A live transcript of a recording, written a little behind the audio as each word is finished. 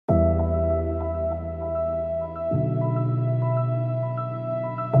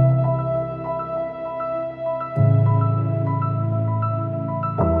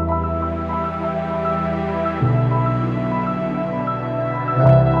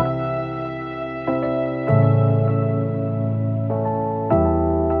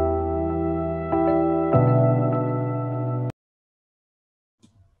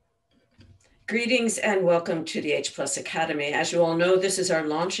Greetings and welcome to the H Academy. As you all know, this is our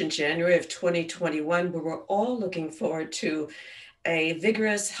launch in January of 2021, where we're all looking forward to a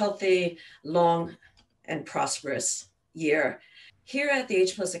vigorous, healthy, long, and prosperous year. Here at the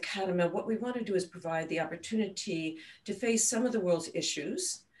H Academy, what we want to do is provide the opportunity to face some of the world's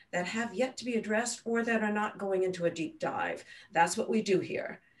issues that have yet to be addressed or that are not going into a deep dive. That's what we do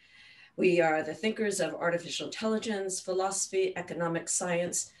here. We are the thinkers of artificial intelligence, philosophy, economic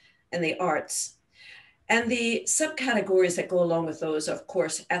science, and the arts. And the subcategories that go along with those, of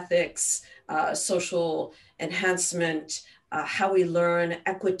course, ethics, social enhancement, how we learn,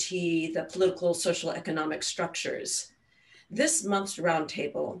 equity, the political, social, economic structures. This month's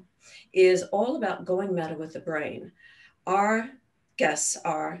roundtable is all about going meta with the brain. Our guests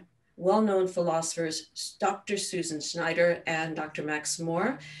are well-known philosophers, Dr. Susan Schneider and Dr. Max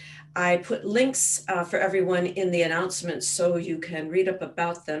More. I put links for everyone in the announcements so you can read up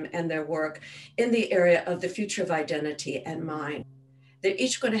about them and their work in the area of the future of identity and mind. They're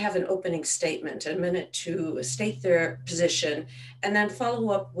each going to have an opening statement, a minute to state their position, and then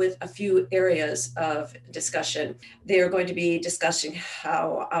follow up with a few areas of discussion. They are going to be discussing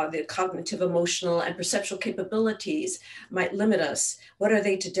how the cognitive, emotional, and perceptual capabilities might limit us. What are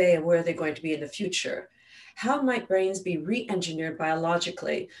they today and where are they going to be in the future? How might brains be re-engineered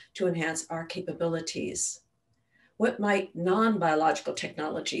biologically to enhance our capabilities? What might non-biological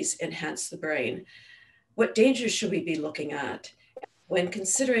technologies enhance the brain? What dangers should we be looking at when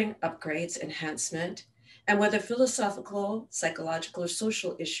considering upgrades, enhancement, and whether philosophical, psychological, or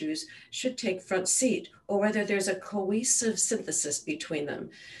social issues should take front seat, or whether there's a cohesive synthesis between them?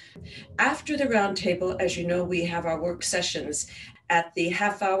 After the roundtable, as you know, we have our work sessions. At the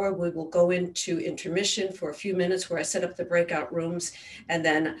half hour, we will go into intermission for a few minutes where I set up the breakout rooms, and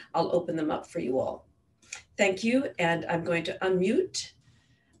then I'll open them up for you all. Thank you, and I'm going to unmute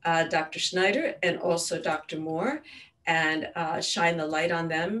Dr. Schneider and also Dr. Moore and shine the light on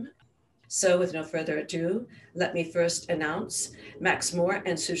them. So with no further ado, let me first announce Max More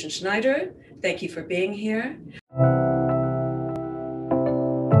and Susan Schneider. Thank you for being here.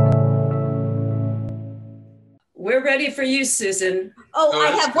 We're ready for you, Susan. Oh, I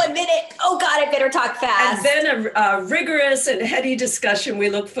have 1 minute. Oh God, I better talk fast. And then a rigorous and heady discussion we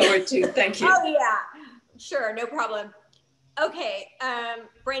look forward to. Thank you. Oh yeah, sure, no problem. Okay,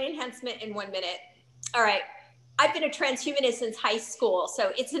 brain enhancement in 1 minute. All right, I've been a transhumanist since high school,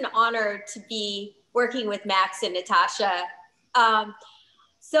 so it's an honor to be working with Max and Natasha.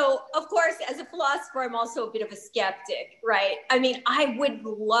 So of course, as a philosopher, I'm also a bit of a skeptic, right? I mean, I would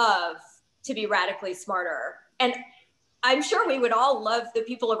love to be radically smarter. And I'm sure we would all love the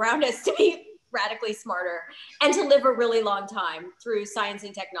people around us to be radically smarter and to live a really long time through science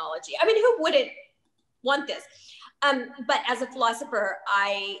and technology. I mean, who wouldn't want this? But as a philosopher,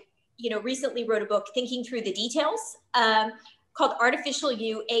 I recently wrote a book, Thinking Through the Details, called Artificial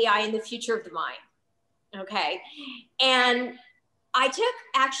You, AI and the Future of the Mind. Okay. And I took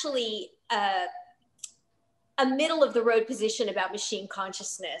actually a middle of the road position about machine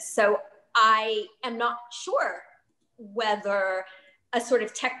consciousness. So I am not sure whether a sort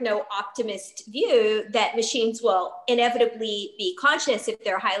of techno-optimist view that machines will inevitably be conscious if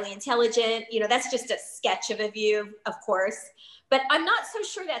they're highly intelligent. That's just a sketch of a view, of course, but I'm not so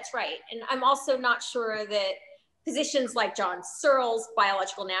sure that's right. And I'm also not sure that positions like John Searle's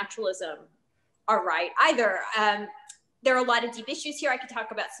biological naturalism are right either. There are a lot of deep issues here. I could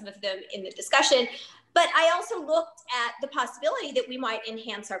talk about some of them in the discussion. But I also looked at the possibility that we might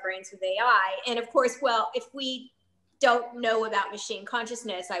enhance our brains with AI. And of course, well, if we don't know about machine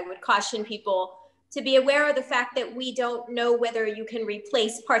consciousness, I would caution people to be aware of the fact that we don't know whether you can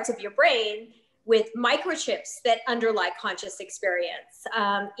replace parts of your brain with microchips that underlie conscious experience.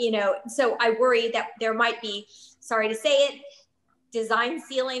 So I worry that there might be, sorry to say it, design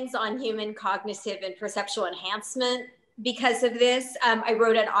ceilings on human cognitive and perceptual enhancement because of this. I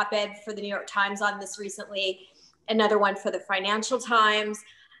wrote an op-ed for the New York Times on this recently, another one for the Financial Times.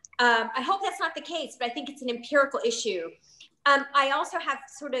 I hope that's not the case, but I think it's an empirical issue. I also have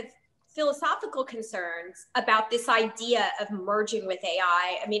sort of philosophical concerns about this idea of merging with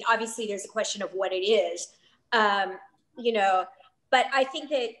AI. I mean, obviously there's a question of what it is, but I think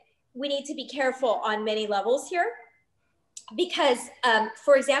that we need to be careful on many levels here. Because,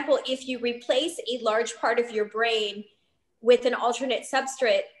 for example, if you replace a large part of your brain with an alternate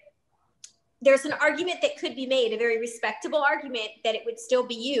substrate, there's an argument that could be made, a very respectable argument that it would still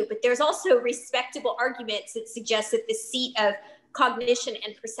be you, but there's also respectable arguments that suggest that the seat of cognition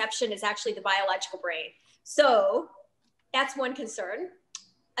and perception is actually the biological brain. So that's one concern.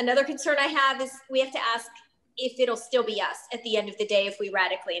 Another concern I have is we have to ask, if it'll still be us at the end of the day if we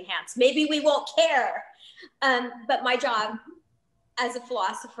radically enhance. Maybe we won't care. But my job as a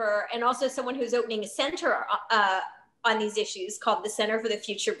philosopher and also someone who's opening a center on these issues called the Center for the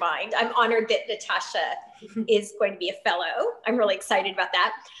Future Mind. I'm honored that Natasha is going to be a fellow. I'm really excited about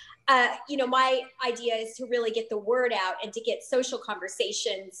that. My idea is to really get the word out and to get social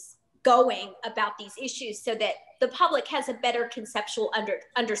conversations going about these issues so that the public has a better conceptual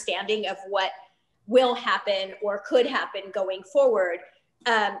understanding of what will happen or could happen going forward,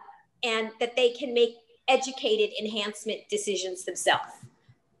 and that they can make educated enhancement decisions themselves.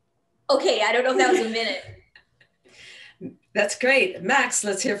 Okay, I don't know if that was a minute. That's great. Max,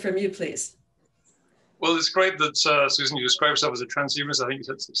 let's hear from you, please. Well, it's great that, Susan, you describe yourself as a transhumanist, I think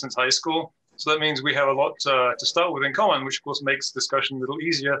since high school. So that means we have a lot to start with in common, which of course makes discussion a little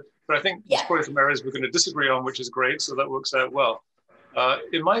easier. But I think there's probably some areas we're going to disagree on, which is great. So that works out well.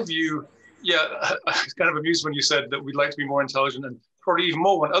 In my view, I was kind of amused when you said that we'd like to be more intelligent and probably even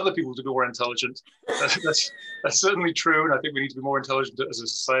more want other people to be more intelligent. That's certainly true. And I think we need to be more intelligent as a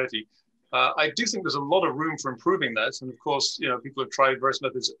society. I do think there's a lot of room for improving that. And of course, people have tried various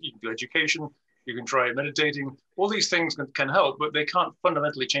methods. You can do education, you can try meditating. All these things can help, but they can't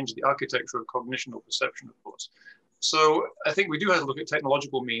fundamentally change the architecture of cognition or perception, of course. So I think we do have to look at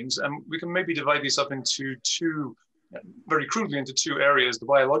technological means, and we can maybe divide these up into very crudely into two areas: the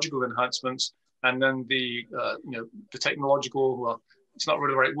biological enhancements, and then the technological. Well, it's not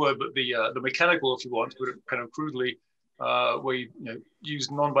really the right word, but the mechanical, if you want to put it kind of crudely, where you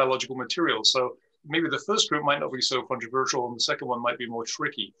use non-biological materials. So maybe the first group might not be so controversial, and the second one might be more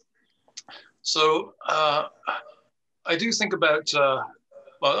tricky. So I do think about.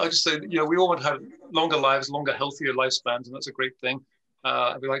 I just say, we all want to have longer lives, longer, healthier lifespans, and that's a great thing.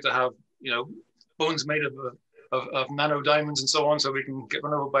 We like to have, bones made of nano diamonds and so on, so we can get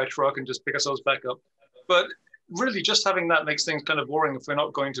run over by a truck and just pick ourselves back up. But really, just having that makes things kind of boring if we're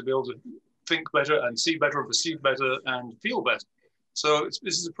not going to be able to think better and see better and perceive better and feel better. So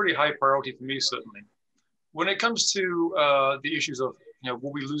this is a pretty high priority for me, certainly. When it comes to the issues of,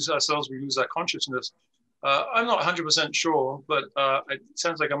 will we lose ourselves, we lose our consciousness, I'm not 100% sure, but it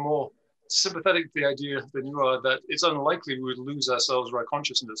sounds like I'm more sympathetic to the idea than you are that it's unlikely we would lose ourselves or our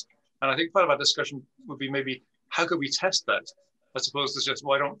consciousness. And I think part of our discussion would be maybe, how could we test that? As opposed to just,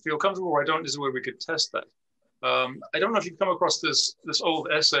 well, I don't feel comfortable, or I don't, is a way we could test that. I don't know if you've come across this old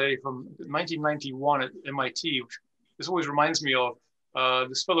essay from 1991 at MIT, which this always reminds me of.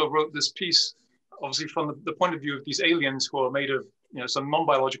 This fellow wrote this piece, obviously from the point of view of these aliens who are made of some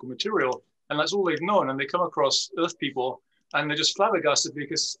non-biological material, and that's all they've known. And they come across Earth people, and they're just flabbergasted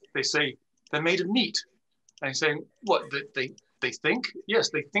because they say they're made of meat. And he's saying, what, they think? Yes,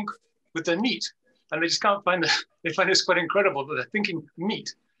 they think with their meat. And they just can't find they find this quite incredible that they're thinking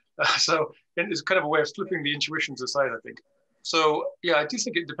meat. So it's kind of a way of flipping the intuitions aside, I think. So yeah, I do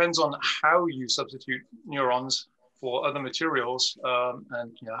think it depends on how you substitute neurons for other materials,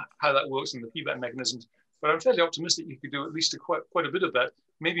 and how that works and the feedback mechanisms. But I'm fairly optimistic you could do at least quite a bit of that,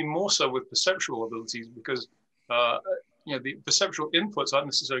 maybe more so with perceptual abilities, because the perceptual inputs aren't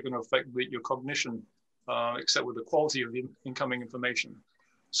necessarily going to affect your cognition, except with the quality of the incoming information.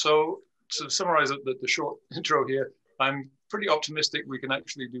 So to summarize the short intro here, I'm pretty optimistic we can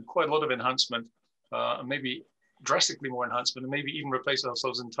actually do quite a lot of enhancement, and maybe drastically more enhancement, and maybe even replace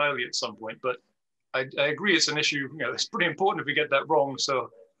ourselves entirely at some point. But I agree it's an issue, it's pretty important if we get that wrong. So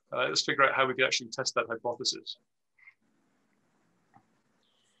let's figure out how we can actually test that hypothesis.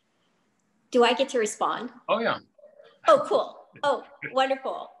 Do I get to respond? Oh, yeah. Oh, cool. Oh,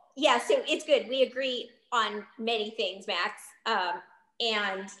 wonderful. Yeah, so it's good. We agree on many things, Max.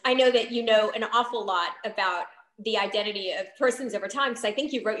 And I know that you know an awful lot about the identity of persons over time, because I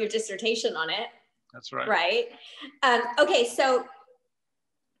think you wrote your dissertation on it. That's right. Right? Okay, so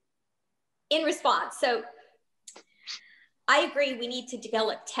in response, so I agree we need to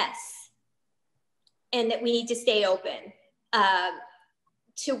develop tests and that we need to stay open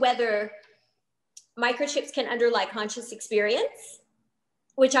to whether microchips can underlie conscious experience,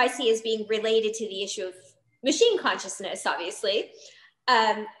 which I see as being related to the issue of machine consciousness, obviously.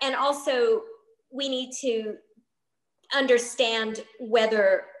 And also, we need to understand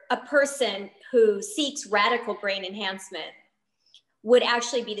whether a person who seeks radical brain enhancement would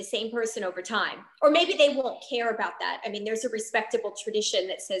actually be the same person over time. Or maybe they won't care about that. I mean, there's a respectable tradition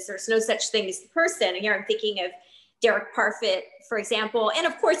that says there's no such thing as the person. And here I'm thinking of Derek Parfit, for example, and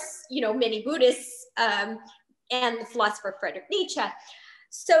of course, many Buddhists and the philosopher Friedrich Nietzsche.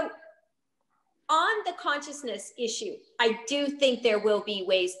 So on the consciousness issue, I do think there will be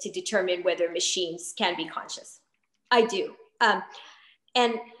ways to determine whether machines can be conscious. I do.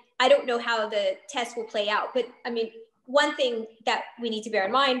 And I don't know how the test will play out, but I mean, one thing that we need to bear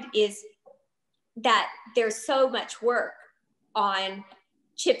in mind is that there's so much work on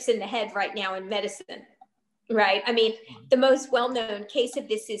chips in the head right now in medicine, right? I mean, the most well-known case of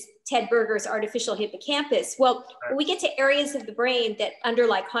this is Ted Berger's artificial hippocampus. Well, when we get to areas of the brain that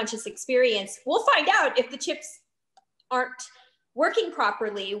underlie conscious experience, we'll find out if the chips aren't working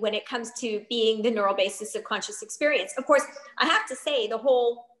properly when it comes to being the neural basis of conscious experience. Of course, I have to say the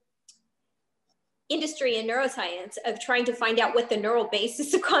whole industry in neuroscience of trying to find out what the neural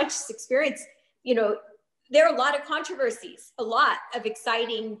basis of conscious experience, you know, there are a lot of controversies, a lot of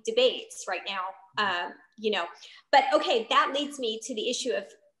exciting debates right now, you know, but okay, that leads me to the issue of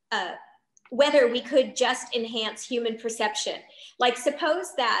whether we could just enhance human perception. Like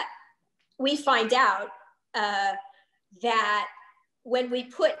suppose that we find out that when we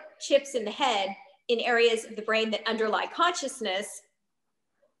put chips in the head in areas of the brain that underlie consciousness,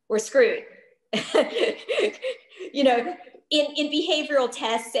 we're screwed. You know, in behavioral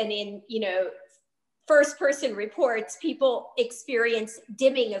tests and in, you know, first person reports, people experience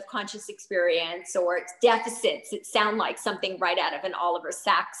dimming of conscious experience or deficits that sound like something right out of an Oliver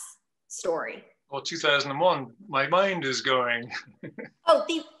Sacks story. Or 2001, my mind is going. Oh,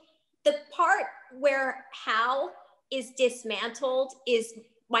 the part where Hal is dismantled is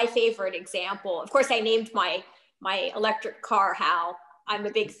my favorite example. Of course, I named my electric car Hal. I'm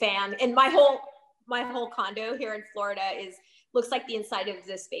a big fan, and my whole condo here in Florida looks like the inside of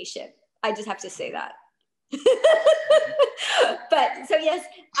the spaceship. I just have to say that. But so yes,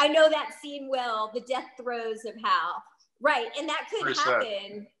 I know that scene well, the death throes of Hal, right? And that could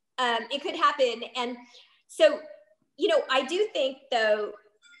happen. It could happen, and so you know, I do think though.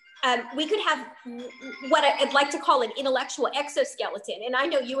 We could have what I'd like to call an intellectual exoskeleton. And I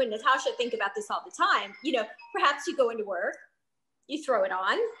know you and Natasha think about this all the time. You know, perhaps you go into work, you throw it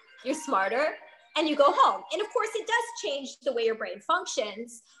on, you're smarter, and you go home. And of course, it does change the way your brain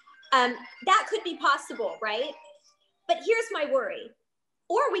functions. That could be possible, right? But here's my worry.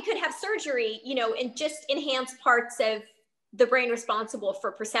 Or we could have surgery, you know, and just enhance parts of the brain responsible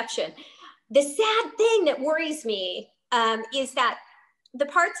for perception. The sad thing that worries me is that the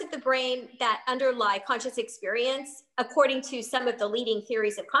parts of the brain that underlie conscious experience, according to some of the leading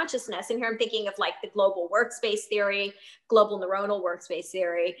theories of consciousness, and here I'm thinking of like the global workspace theory, global neuronal workspace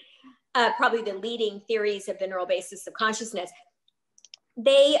theory, probably the leading theories of the neural basis of consciousness,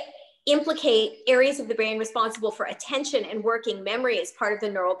 they implicate areas of the brain responsible for attention and working memory as part of the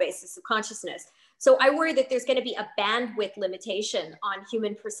neural basis of consciousness. So I worry that there's going to be a bandwidth limitation on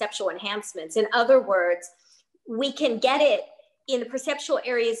human perceptual enhancements. In other words, we can get it in the perceptual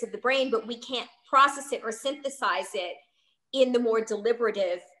areas of the brain, but we can't process it or synthesize it in the more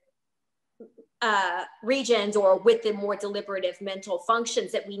deliberative regions or with the more deliberative mental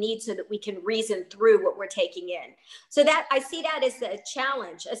functions that we need so that we can reason through what we're taking in. So that I see that as a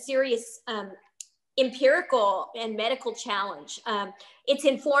challenge, a serious empirical and medical challenge. It's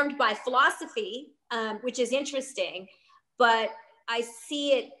informed by philosophy, which is interesting, but I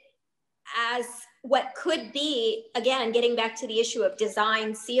see it as what could be, again, getting back to the issue of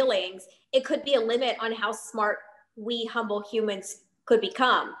design ceilings, it could be a limit on how smart we humble humans could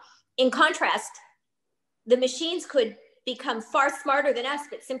become. In contrast, the machines could become far smarter than us,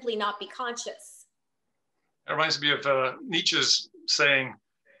 but simply not be conscious. It reminds me of Nietzsche's saying,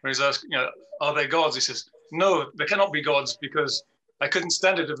 when he's asked, you know, are they gods? He says, no, they cannot be gods because I couldn't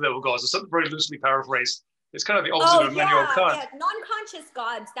stand it if they were gods. It's something very loosely paraphrased. It's kind of the opposite of Immanuel Kant. Yeah, non-conscious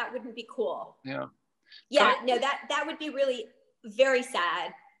gods, that wouldn't be cool. Yeah. Yeah, no, that would be really very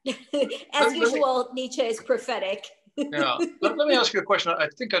sad. As usual, Nietzsche is prophetic. Yeah. Let me ask you a question. I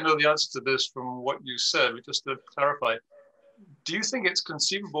think I know the answer to this from what you said, but just to clarify, do you think it's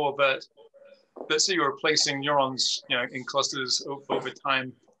conceivable that, let's say you're replacing neurons, you know, in clusters over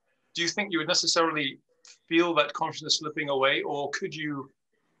time, do you think you would necessarily feel that consciousness slipping away, or could you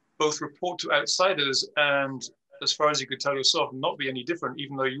both report to outsiders and, as far as you could tell yourself, not be any different,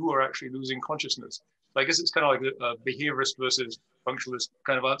 even though you were actually losing consciousness? I guess it's kind of like a behaviorist versus functionalist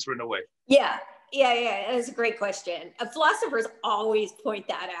kind of answer in a way. Yeah, that's a great question. Philosophers always point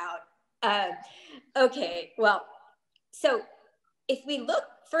that out. Okay, well, so if we look,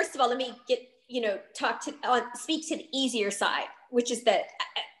 first of all, let me get, you know, speak to the easier side, which is the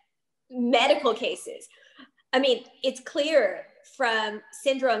medical cases. I mean, it's clear from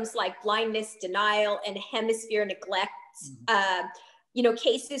syndromes like blindness, denial, and hemisphere neglect, you know,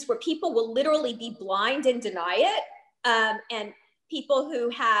 cases where people will literally be blind and deny it, and people who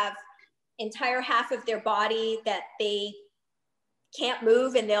have entire half of their body that they can't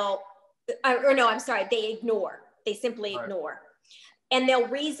move and they ignore. They simply ignore. and they'll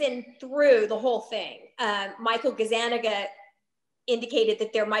reason through the whole thing. Michael Gazzaniga indicated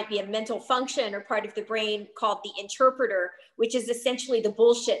that there might be a mental function or part of the brain called the interpreter, which is essentially the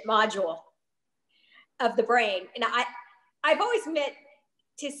bullshit module of the brain. And I've always meant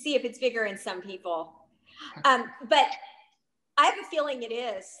to see if it's bigger in some people. But I have a feeling it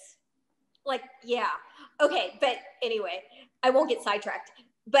is. Like, yeah. Okay, but anyway, I won't get sidetracked.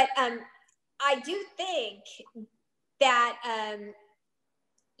 But I do think that,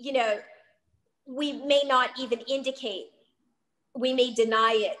 you know, we may not even indicate, we may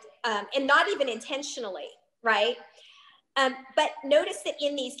deny it, and not even intentionally, right? But notice that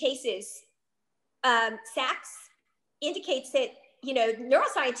in these cases, Sachs indicates that, you know,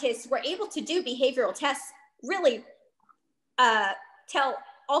 neuroscientists were able to do behavioral tests, really tell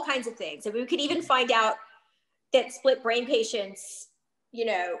all kinds of things. And we could even find out that split brain patients, you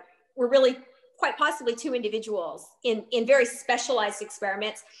know, were really quite possibly two individuals in very specialized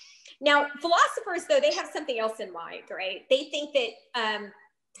experiments. Now, philosophers, though, they have something else in mind, right? They think that,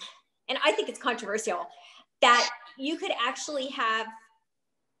 and I think it's controversial, that you could actually have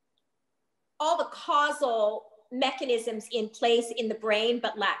all the causal mechanisms in place in the brain,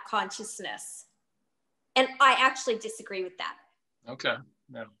 but lack consciousness. And I actually disagree with that. Okay,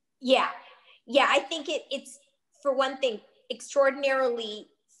 yeah. Yeah, I think it's, for one thing, extraordinarily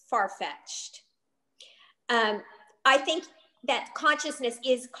far-fetched. I think that consciousness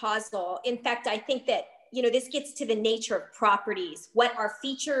is causal. In fact, I think that, you know, this gets to the nature of properties. What are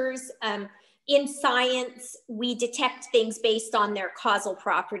features? In science, we detect things based on their causal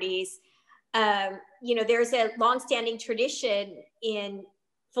properties. You know, there's a longstanding tradition in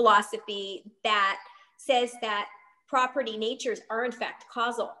philosophy that says that property natures are in fact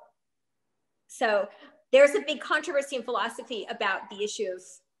causal. So there's a big controversy in philosophy about the issue of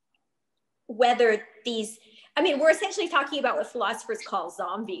whether these, I mean, we're essentially talking about what philosophers call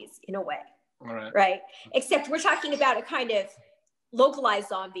zombies in a way, right? Except we're talking about a kind of localized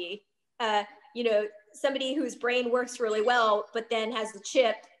zombie, you know, somebody whose brain works really well, but then has the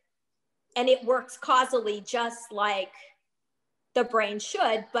chip and it works causally just like the brain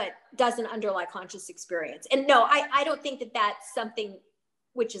should, but doesn't underlie conscious experience. And no, I don't think that that's something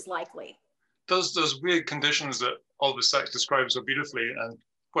which is likely. Those weird conditions that Oliver Sacks describes so beautifully and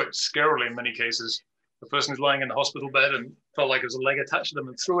quite scarily in many cases, the person who's lying in the hospital bed and felt like there was a leg attached to them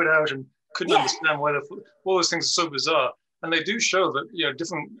and threw it out and couldn't understand why all those things are so bizarre. And they do show that, you know,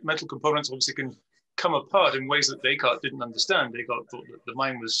 different mental components obviously can come apart in ways that Descartes didn't understand. Descartes thought that the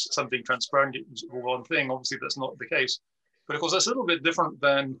mind was something transparent, it was one thing. Obviously, that's not the case. But of course, that's a little bit different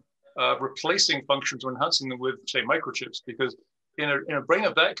than replacing functions or enhancing them with, say, microchips, because in a brain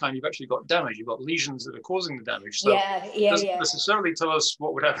of that kind, you've actually got damage. You've got lesions that are causing the damage. So it doesn't necessarily tell us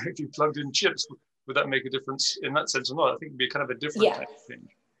what would happen if you plugged in chips. Would that make a difference in that sense or not? I think it'd be kind of a different type of thing.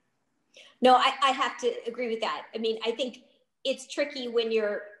 No, I have to agree with that. I mean, I think it's tricky when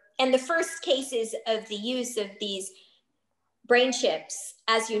you're, and the first cases of the use of these brain chips,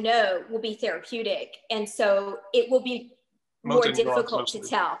 as you know, will be therapeutic. And so it will be more difficult to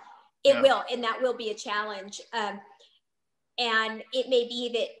tell. It will, and that will be a challenge. And it may be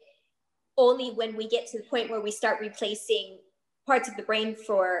that only when we get to the point where we start replacing parts of the brain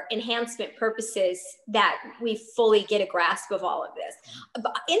for enhancement purposes that we fully get a grasp of all of this.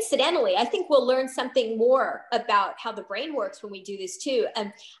 But incidentally, I think we'll learn something more about how the brain works when we do this too.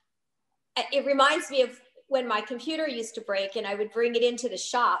 It reminds me of when my computer used to break and I would bring it into the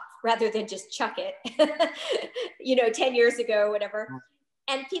shop rather than just chuck it, you know, 10 years ago or whatever.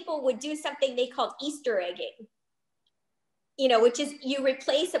 And people would do something they called Easter egging, you know, which is you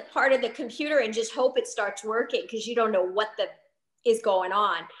replace a part of the computer and just hope it starts working because you don't know what is going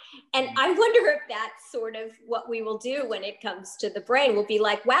on. And I wonder if that's sort of what we will do when it comes to the brain. We'll be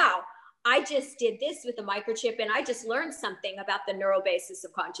like, wow, I just did this with a microchip and I just learned something about the neural basis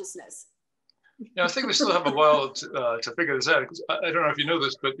of consciousness. Yeah, I think we still have a while to figure this out. I don't know if you know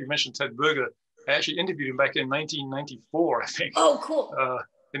this, but you mentioned Ted Berger. I actually interviewed him back in 1994, I think. Oh, cool.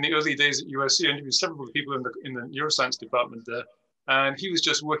 In the early days at USC, I interviewed several people in the neuroscience department there. And he was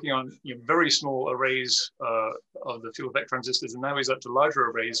just working on very small arrays of the field effect transistors. And now he's up to larger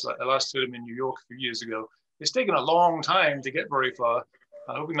arrays. I last heard him in New York a few years ago. It's taken a long time to get very far.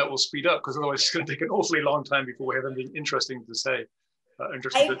 I'm hoping that will speed up because otherwise it's going to take an awfully long time before we have anything interesting to say.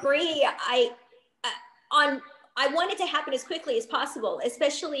 I agree. I want it to happen as quickly as possible,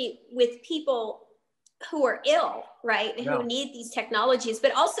 especially with people who are ill, right? And who need these technologies,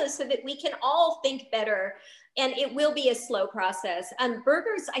 but also so that we can all think better. And it will be a slow process.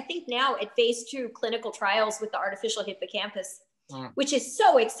 Berger's, I think now at phase 2 clinical trials with the artificial hippocampus. which is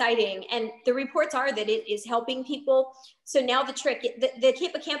so exciting. And the reports are that it is helping people. So now the trick, the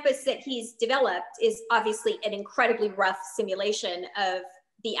hippocampus that he's developed is obviously an incredibly rough simulation of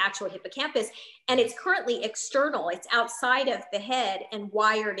the actual hippocampus. And it's currently external. It's outside of the head and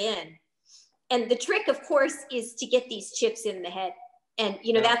wired in. And the trick, of course, is to get these chips in the head. And,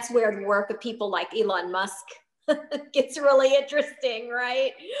 you know, that's where the work of people like Elon Musk gets really interesting,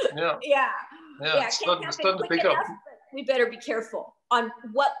 right? Yeah. It's starting to pick up. We better be careful on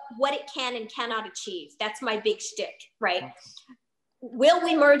what it can and cannot achieve. That's my big shtick, right? Will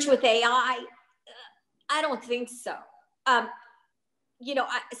we merge with AI? I don't think so. You know,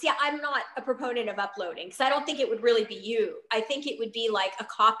 I'm not a proponent of uploading because I don't think it would really be you. I think it would be like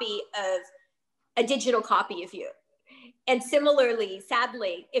a digital copy of you. And similarly,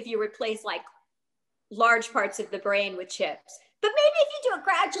 sadly, if you replace like large parts of the brain with chips, but maybe if you do it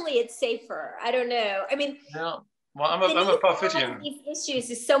gradually, it's safer. I don't know. I mean, well, I'm a Parfitian. These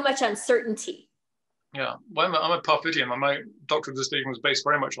issues is so much uncertainty. Yeah, well, I'm a Parfitian. My doctorate dissertation was based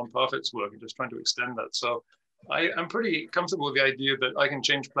very much on Parfit's work and just trying to extend that. So I'm pretty comfortable with the idea that I can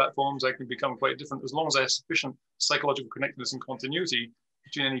change platforms, I can become quite different as long as I have sufficient psychological connectedness and continuity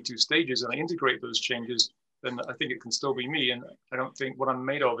between any two stages and I integrate those changes, then I think it can still be me. And I don't think what I'm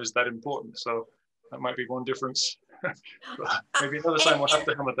made of is that important. So that might be one difference. Maybe another time we'll have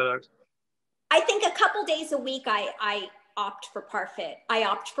to hammer that out. I think a couple days a week, I opt for Parfit. I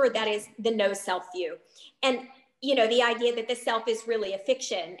opt for, that is, the no self view. And, you know, the idea that the self is really a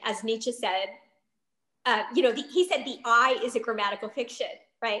fiction, as Nietzsche said, you know, he said the I is a grammatical fiction,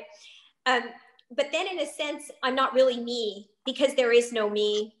 right? But then in a sense, I'm not really me because there is no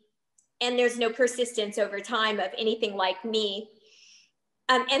me and there's no persistence over time of anything like me.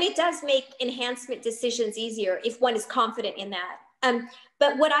 And it does make enhancement decisions easier if one is confident in that.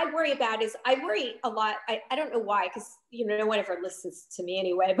 But what I worry about is I worry a lot. I don't know why, because, you know, no one ever listens to me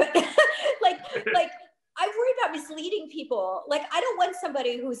anyway, but like I worry about misleading people. Like, I don't want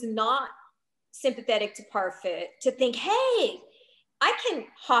somebody who's not sympathetic to Parfit to think, hey, I can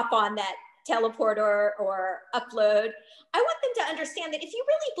hop on that teleporter or upload. I want them to understand that if you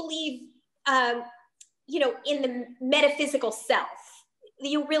really believe, you know, in the metaphysical self,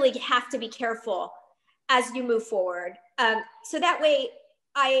 you really have to be careful as you move forward. So that way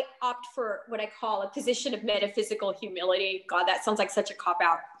I opt for what I call a position of metaphysical humility. God, that sounds like such a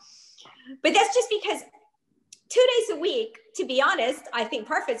cop-out. But that's just because 2 days a week, to be honest, I think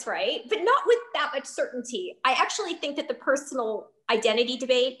Parfit's right, but not with that much certainty. I actually think that the personal identity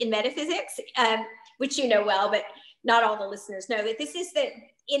debate in metaphysics, which you know well, but not all the listeners know, that this is that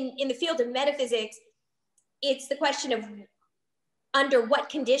in the field of metaphysics, it's the question of under what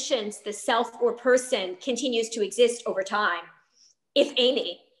conditions the self or person continues to exist over time, if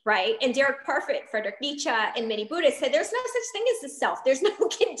any, right? And Derek Parfit, Friedrich Nietzsche, and many Buddhists said there's no such thing as the self. There's no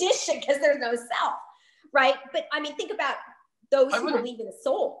condition because there's no self, right? But I mean, think about those who believe in a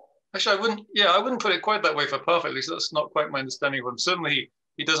soul. Actually, I wouldn't put it quite that way for Parfit. At least that's not quite my understanding of him. Certainly,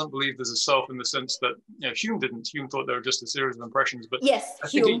 he doesn't believe there's a self in the sense that, you know, Hume didn't. Hume thought they were just a series of impressions. But yes, I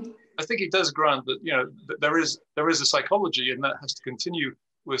think he does grant that, you know, that there is a psychology, and that has to continue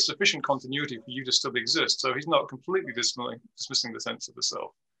with sufficient continuity for you to still exist. So he's not completely dismissing the sense of the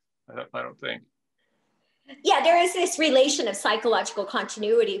self. I don't think. Yeah, there is this relation of psychological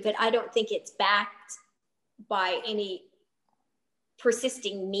continuity, but I don't think it's backed by any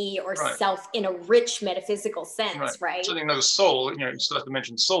persisting me or self in a rich metaphysical sense, right? Something no soul, you know, you still have to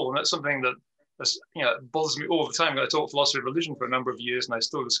mention soul, and that's something that, you know, bothers me all the time. I taught philosophy of religion for a number of years, and I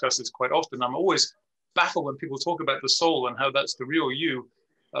still discuss this quite often. I'm always baffled when people talk about the soul and how that's the real you,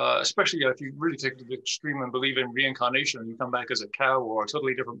 especially if you really take it to the extreme and believe in reincarnation and you come back as a cow or a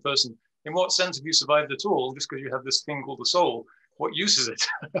totally different person. In what sense have you survived at all just because you have this thing called the soul? What use is it?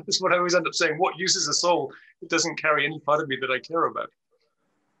 That's what I always end up saying. What use is a soul? It doesn't carry any part of me that I care about.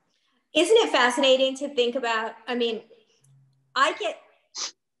 Isn't it fascinating to think about? I mean, I get,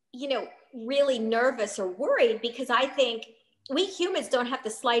 you know, really nervous or worried because I think we humans don't have the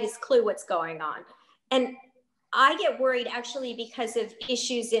slightest clue what's going on. And I get worried actually because of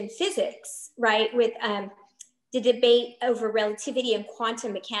issues in physics, right? With the debate over relativity and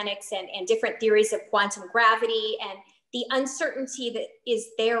quantum mechanics and different theories of quantum gravity and the uncertainty that is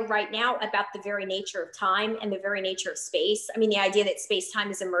there right now about the very nature of time and the very nature of space. I mean, the idea that space-time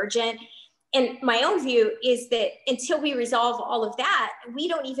is emergent. And my own view is that until we resolve all of that, we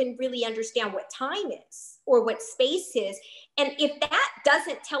don't even really understand what time is or what space is. And if that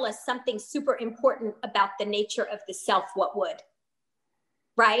doesn't tell us something super important about the nature of the self, what would?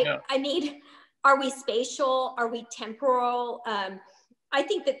 Right? Yeah. I mean, are we spatial? Are we temporal? I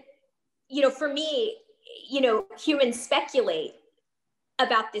think that, you know, for me, you know, humans speculate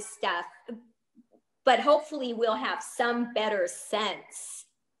about this stuff, but hopefully we'll have some better sense.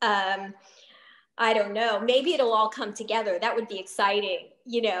 I don't know, maybe it'll all come together. That would be exciting,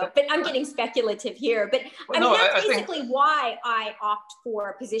 you know, but I'm getting speculative here. But I mean, that's basically why I opt for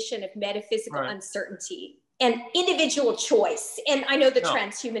a position of metaphysical uncertainty and individual choice. And I know the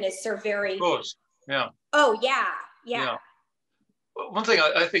transhumanists are very... Of course, yeah. Oh, yeah. One thing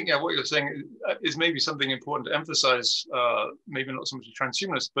I think, what you're saying is maybe something important to emphasize, maybe not so much the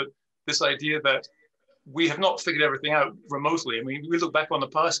transhumanists, but this idea that we have not figured everything out remotely. I mean, we look back on the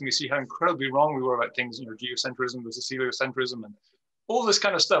past and we see how incredibly wrong we were about things, you know, geocentrism versus heliocentrism and all this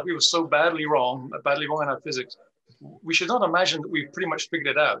kind of stuff. We were so badly wrong in our physics. We should not imagine that we've pretty much figured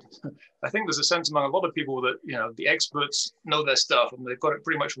it out. I think there's a sense among a lot of people that, you know, the experts know their stuff and they've got it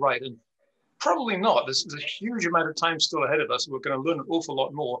pretty much right. And probably not. There's a huge amount of time still ahead of us. We're going to learn an awful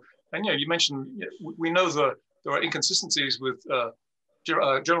lot more. And, you know, you mentioned, we know there are inconsistencies with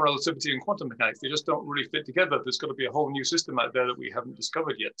general relativity and quantum mechanics. They just don't really fit together. There's got to be a whole new system out there that we haven't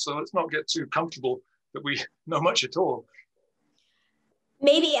discovered yet. So let's not get too comfortable that we know much at all.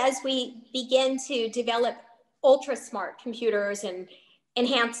 Maybe as we begin to develop ultra smart computers and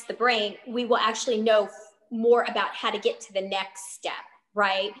enhance the brain, we will actually know more about how to get to the next step,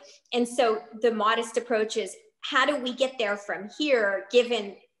 right? And so the modest approach is, how do we get there from here,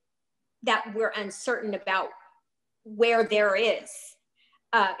 given that we're uncertain about where there is?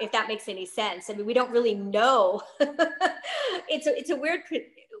 If that makes any sense. I mean, we don't really know. It's a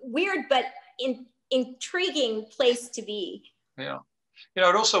weird but intriguing place to be. Yeah. You know,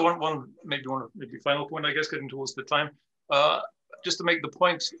 I'd also want maybe final point, I guess, getting towards the time, just to make the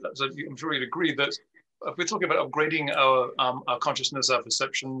point, so I'm sure you'd agree, that if we're talking about upgrading our consciousness, our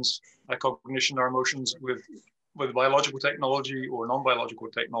perceptions, our cognition, our emotions with biological technology or non-biological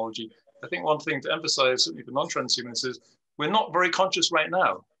technology, I think one thing to emphasize, certainly for non-transhumanists, is we're not very conscious right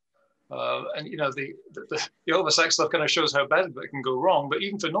now. And, you know, the Oliver Sacks stuff kind of shows how bad it can go wrong. But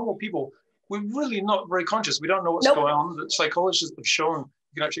even for normal people, we're really not very conscious. We don't know what's going on. The psychologists have shown,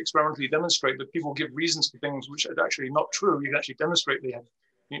 you can actually experimentally demonstrate that people give reasons for things which are actually not true. You can actually demonstrate they have,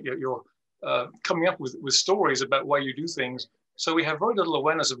 you're coming up with stories about why you do things. So we have very little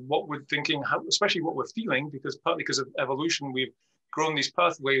awareness of what we're thinking, especially what we're feeling, because partly because of evolution, we've grown these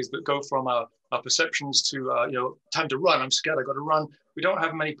pathways that go from our perceptions to, you know, time to run. I'm scared, I got to run. We don't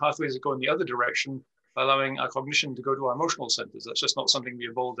have many pathways that go in the other direction, allowing our cognition to go to our emotional centers. That's just not something we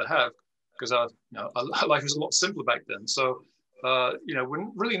evolved to have, because our life was a lot simpler back then. So, you know, we're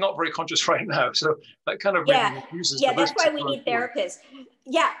really not very conscious right now. So that kind of reduces. Yeah, that's why we need therapists.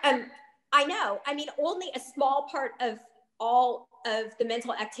 Yeah, I know. I mean, only a small part of all of the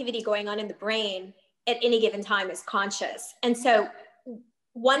mental activity going on in the brain at any given time is conscious. And so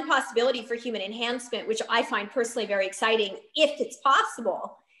one possibility for human enhancement, which I find personally very exciting, if it's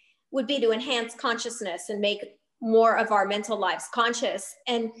possible, would be to enhance consciousness and make more of our mental lives conscious.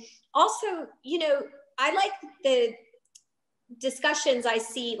 And also, you know, I like the discussions I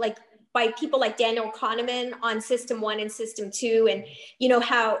see, like by people like Daniel Kahneman on System 1 and System 2, and, you know,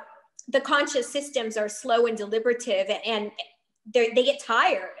 how the conscious systems are slow and deliberative and they get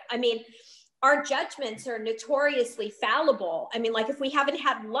tired. I mean, our judgments are notoriously fallible. I mean, like if we haven't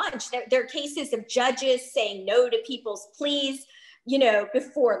had lunch, there are cases of judges saying no to people's pleas, you know,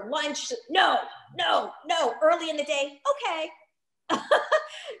 before lunch. No, early in the day, okay.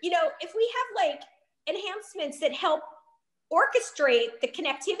 You know, if we have like enhancements that help orchestrate the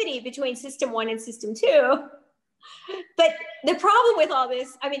connectivity between System 1 and System 2. But the problem with all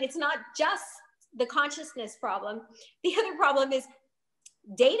this, I mean, it's not just the consciousness problem. The other problem is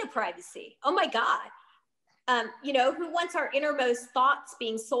data privacy. Oh my God. You know, who wants our innermost thoughts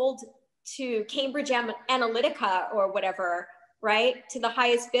being sold to Cambridge Analytica or whatever, right? To the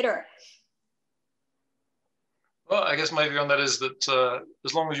highest bidder. Well, I guess my view on that is that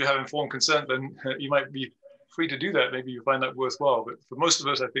as long as you have informed consent, then you might be free to do that. Maybe you find that worthwhile. But for most of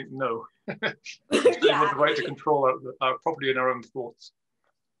us, I think no. We have the right to control our property and our own thoughts.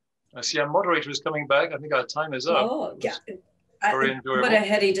 I see our moderator is coming back. I think our time is up. Oh, yeah. What a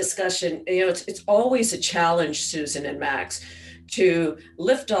heady discussion. You know, it's always a challenge, Susan and Max, to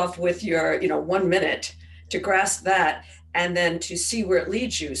lift off with your, 1 minute, to grasp that, and then to see where it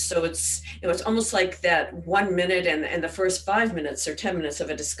leads you. So it's, it's almost like that 1 minute and the first 5 minutes or 10 minutes of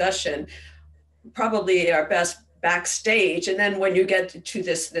a discussion probably are best backstage. And then when you get to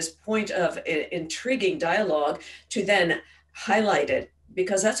this point of intriguing dialogue, to then highlight it,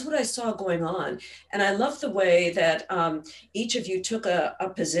 because that's what I saw going on. And I love the way that each of you took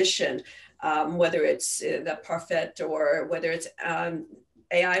a position, whether it's the parfait or whether it's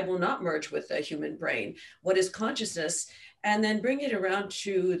AI will not merge with the human brain. What is consciousness? and then bring it around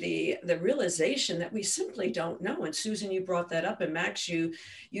to the realization that we simply don't know. And Susan, you brought that up, and Max, you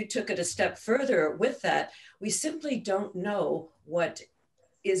took it a step further with that. We simply don't know what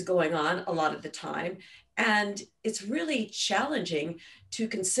is going on a lot of the time. And it's really challenging to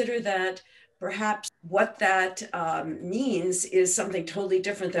consider that perhaps what that means is something totally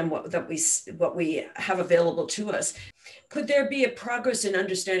different than what we have available to us. Could there be a progress in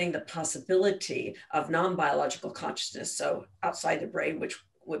understanding the possibility of non-biological consciousness, so outside the brain, which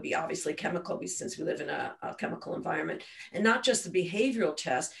would be obviously chemical, since we live in a chemical environment, and not just the behavioral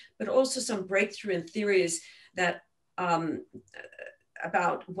test, but also some breakthrough in theories that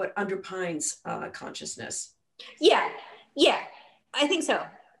about what underpins consciousness? Yeah, I think so.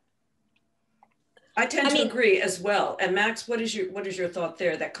 I tend to agree as well. And Max, what is your thought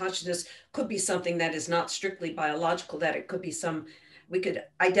there? That consciousness could be something that is not strictly biological, that it could be we could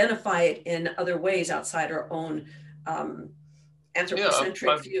identify it in other ways outside our own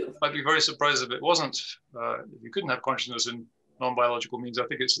anthropocentric view. I'd be very surprised if it wasn't. If you couldn't have consciousness in non-biological means, I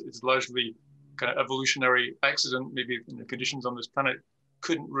think it's largely kind of evolutionary accident. Maybe the conditions on this planet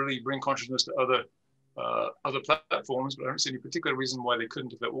couldn't really bring consciousness to other platforms, but I don't see any particular reason why they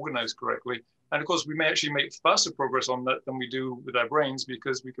couldn't if they're organized correctly. And of course, we may actually make faster progress on that than we do with our brains,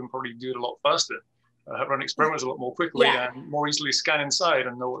 because we can probably do it a lot faster, run experiments a lot more quickly, and more easily scan inside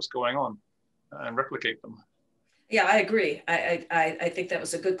and know what's going on and replicate them. Yeah, I agree. I think that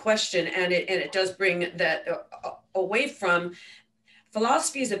was a good question, and it does bring that away from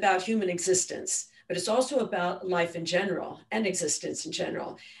philosophy is about human existence, but it's also about life in general and existence in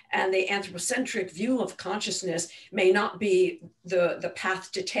general. And the anthropocentric view of consciousness may not be the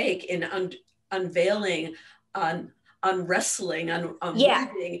path to take in unveiling, unwrestling,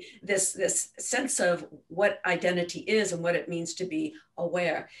 unweaving this sense of what identity is and what it means to be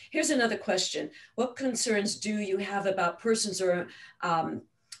aware. Here's another question. What concerns do you have about persons or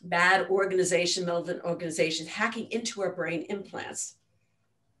bad organization, malevolent organizations hacking into our brain implants?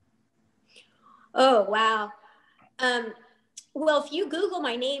 Oh, wow. Well, if you Google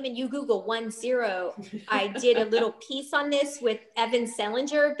my name and you Google 10, I did a little piece on this with Evan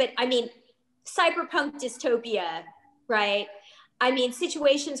Selinger, but I mean, cyberpunk dystopia, right? I mean,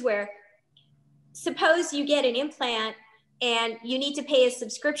 situations where suppose you get an implant and you need to pay a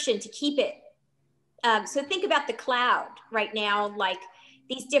subscription to keep it. So think about the cloud right now, like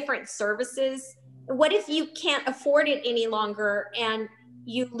these different services. What if you can't afford it any longer and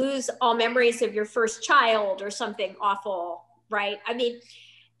you lose all memories of your first child or something awful, right? I mean,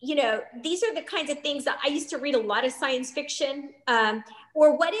 you know, these are the kinds of things that I used to read a lot of science fiction.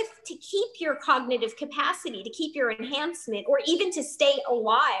 Or what if to keep your cognitive capacity, to keep your enhancement, or even to stay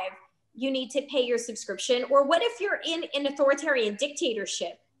alive, you need to pay your subscription? Or what if you're in an authoritarian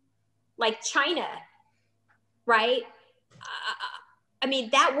dictatorship like China, right? I mean,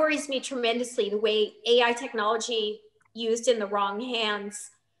 that worries me tremendously, the way AI technology used in the wrong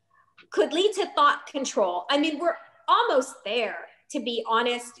hands could lead to thought control. I mean, we're almost there, to be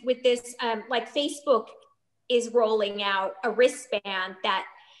honest with this. Like Facebook is rolling out a wristband that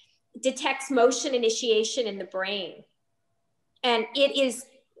detects motion initiation in the brain. And it is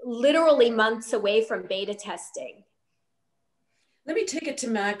literally months away from beta testing. Let me take it to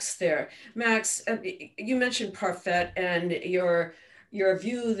Max there. Max, you mentioned Parfait and your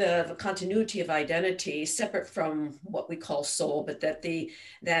view the continuity of identity separate from what we call soul, but that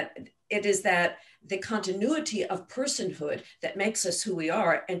it is that the continuity of personhood that makes us who we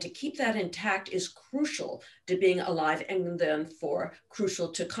are, and to keep that intact is crucial to being alive, and then crucial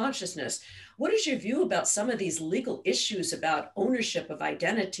to consciousness. What is your view about some of these legal issues about ownership of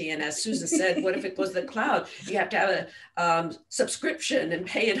identity? And as Susan said, what if it goes to the cloud? You have to have a subscription and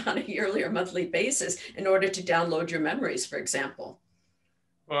pay it on a yearly or monthly basis in order to download your memories, for example.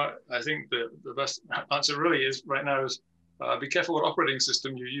 Well, I think the best answer really is right now is be careful what operating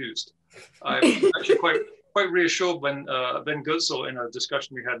system you used. I was actually quite reassured when Ben Goetzel, in a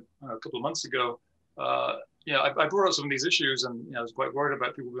discussion we had a couple of months ago, I brought up some of these issues, and I was quite worried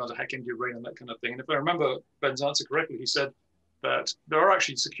about people being able to hack into your brain and that kind of thing. And if I remember Ben's answer correctly, he said that there are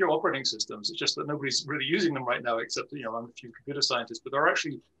actually secure operating systems. It's just that nobody's really using them right now, except a few computer scientists. But there are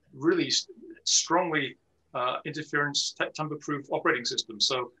actually really strongly interference tamper-proof operating systems.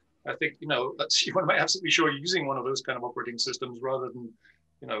 So I think you want to make absolutely sure you're using one of those kind of operating systems rather than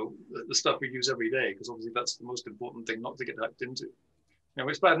the stuff we use every day, because obviously that's the most important thing not to get hacked into.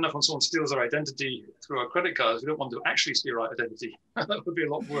 It's bad enough when someone steals our identity through our credit cards. We don't want to actually steal our identity. That would be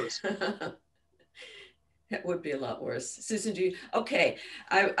a lot worse. It would be a lot worse. Susan, okay,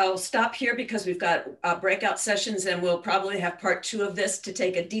 I'll stop here because we've got breakout sessions, and we'll probably have part 2 of this to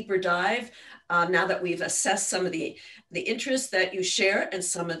take a deeper dive. now that we've assessed some of the interests that you share and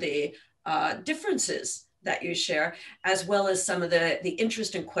some of the differences that you share, as well as some of the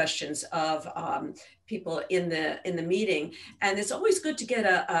interesting questions of people in the meeting. And it's always good to get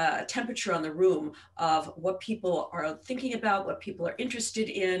a temperature on the room of what people are thinking about, what people are interested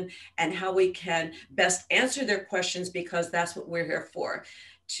in, and how we can best answer their questions, because that's what we're here for,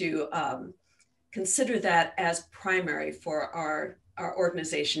 to consider that as primary for our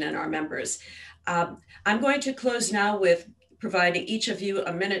organization and our members. I'm going to close now with providing each of you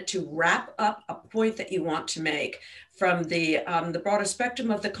a minute to wrap up a point that you want to make from the broader spectrum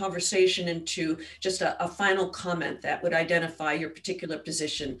of the conversation into just a final comment that would identify your particular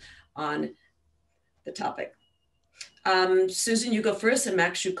position on the topic. Susan, you go first, and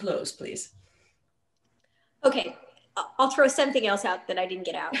Max, you close, please. Okay, I'll throw something else out that I didn't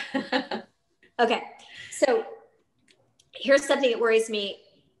get out. Okay, so here's something that worries me.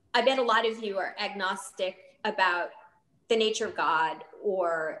 I bet a lot of you are agnostic about the nature of God,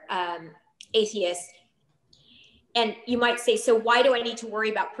 or atheists. And you might say, so why do I need to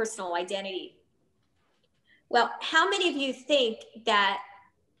worry about personal identity? Well, how many of you think that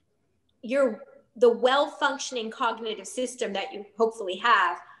the well-functioning cognitive system that you hopefully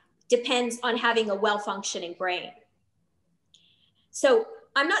have depends on having a well-functioning brain? So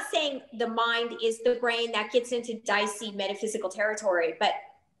I'm not saying the mind is the brain. That gets into dicey metaphysical territory, but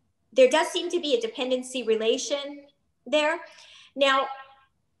there does seem to be a dependency relation there. Now,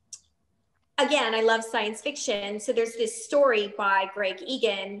 again, I love science fiction. So there's this story by Greg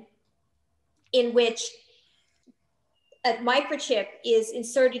Egan in which a microchip is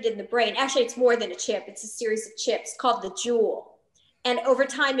inserted in the brain. Actually, it's more than a chip. It's a series of chips called the jewel. And over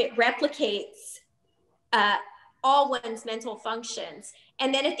time, it replicates all one's mental functions.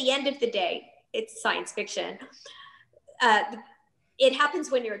 And then at the end of the day, it's science fiction. It happens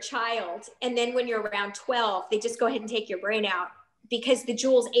when you're a child. And then when you're around 12, they just go ahead and take your brain out, because the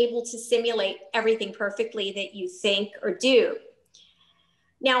jewel's able to simulate everything perfectly that you think or do.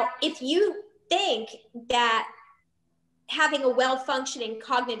 Now, if you think that having a well-functioning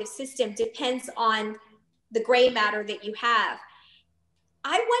cognitive system depends on the gray matter that you have,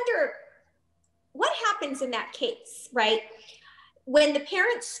 I wonder what happens in that case, right? When the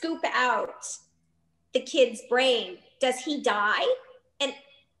parents scoop out the kid's brain, does he die? And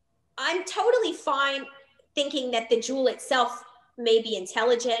I'm totally fine thinking that the jewel itself may be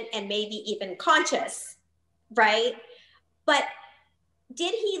intelligent and maybe even conscious, right? But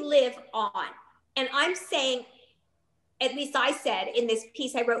did he live on? And I'm saying, at least I said in this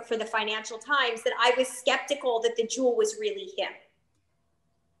piece I wrote for the Financial Times, that I was skeptical that the jewel was really him.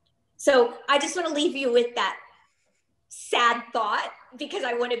 So I just want to leave you with that sad thought, because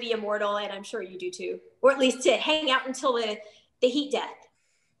I want to be immortal, and I'm sure you do too, or at least to hang out until the heat death,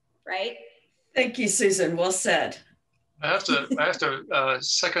 right? Thank you, Susan. Well said. I have to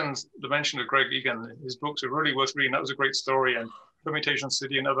second the mention of Greg Egan. His books are really worth reading. That was a great story, and Permutation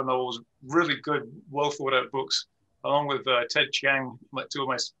City and other novels, really good, well thought out books, along with Ted Chiang, two of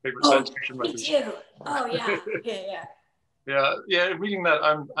my favorite science fiction writers. Me too. Oh yeah, yeah. Reading that,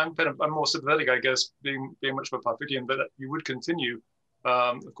 I'm more sympathetic, I guess, being much of a Parfitian, but you would continue.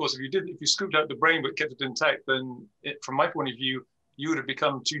 Of course, if you scooped out the brain but kept it intact, then from my point of view, you would have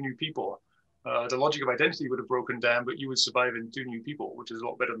become two new people. The logic of identity would have broken down, but you would survive in two new people, which is a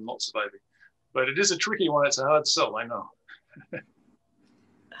lot better than not surviving. But it is a tricky one. It's a hard sell, I know.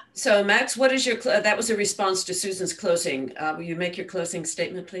 So Max, what is that was a response to Susan's closing. Will you make your closing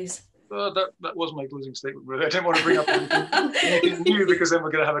statement, please? That was my closing statement, really. I didn't want to bring up anything new, because then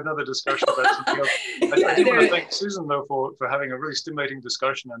we're going to have another discussion about something else. I do want to thank Susan, though, for having a really stimulating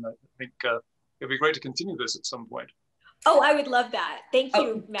discussion, and I think it'd be great to continue this at some point. Oh, I would love that. Thank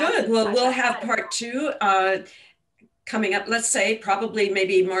you, Max. Good. Well, we'll have part 2 coming up. Let's say probably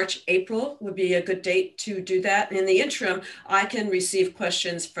maybe March, April would be a good date to do that. And in the interim, I can receive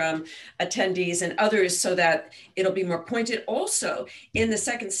questions from attendees and others so that it'll be more pointed. Also, in the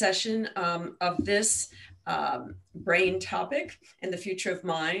second session of this brain topic and the future of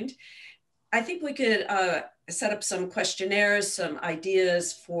mind, I think we could set up some questionnaires, some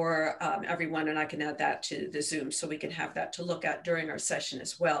ideas for everyone, and I can add that to the Zoom so we can have that to look at during our session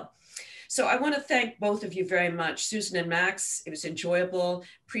as well. So I want to thank both of you very much, Susan and Max. It was enjoyable.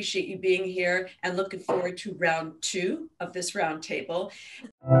 Appreciate you being here, and looking forward to round 2 of this roundtable.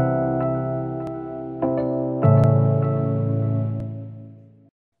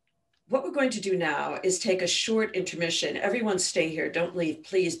 What we're going to do now is take a short intermission. Everyone stay here, don't leave,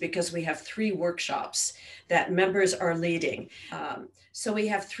 please, because we have 3 workshops that members are leading. So we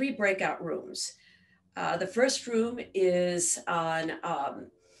have 3 breakout rooms. The first room is on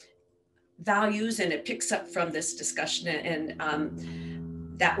values, and it picks up from this discussion,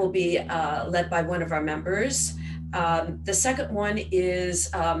 and that will be led by one of our members. The second one is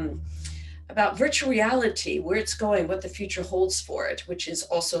about virtual reality, where it's going, what the future holds for it, which is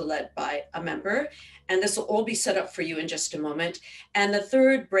also led by a member. And this will all be set up for you in just a moment. And the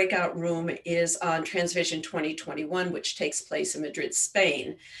third breakout room is on Transvision 2021, which takes place in Madrid,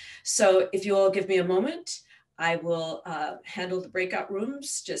 Spain. So if you all give me a moment, I will handle the breakout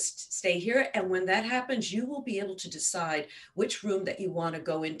rooms. Just stay here. And when that happens, you will be able to decide which room that you want to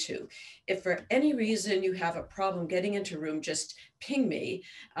go into. If for any reason you have a problem getting into a room, just ping me,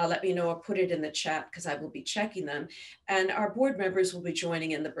 let me know, or put it in the chat, because I will be checking them. And our board members will be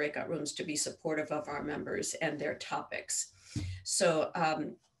joining in the breakout rooms to be supportive of our members and their topics. So,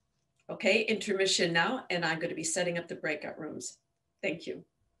 okay, intermission now, and I'm going to be setting up the breakout rooms. Thank you.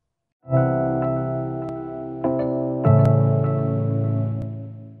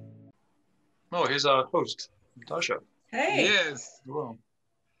 Oh, here's our host, Natasha. Hey. Yes. Wow.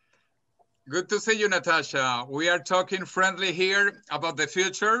 Good to see you, Natasha. We are talking friendly here about the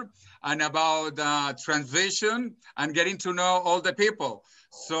future and about transition and getting to know all the people.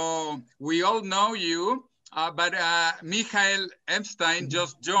 So we all know you, but Michael Epstein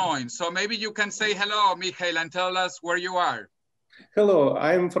just joined. So maybe you can say hello, Michael, and tell us where you are. Hello,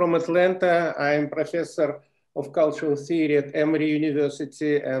 I'm from Atlanta. I'm professor of cultural theory at Emory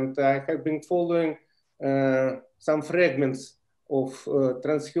University, and I have been following some fragments of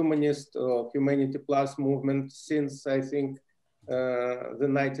transhumanist or Humanity Plus movement since, I think, the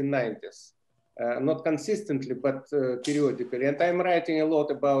 1990s. Not consistently, but periodically. And I'm writing a lot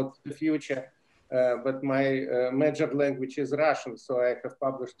about the future, but my major language is Russian, so I have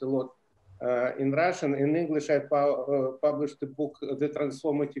published a lot in Russian. In English, I published a book, The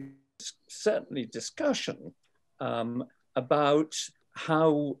Transformative. Certainly discussion about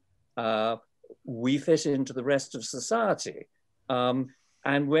how we fit into the rest of society.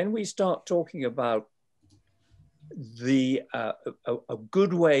 And when we start talking about the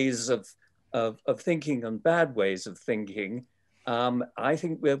good ways of thinking and bad ways of thinking, I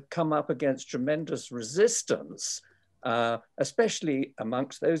think we've come up against tremendous resistance, especially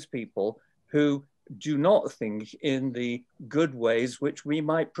amongst those people who do not think in the good ways which we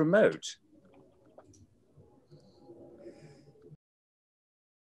might promote.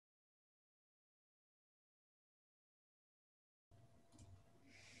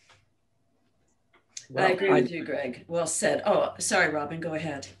 Well, I agree with you, Greg. Well said. Oh, sorry, Robin, go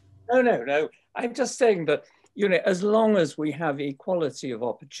ahead. No. I'm just saying that, you know, as long as we have equality of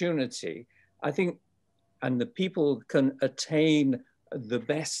opportunity, I think, and the people can attain the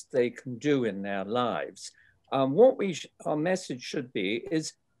best they can do in their lives, our message should be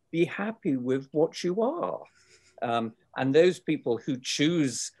happy with what you are. And those people who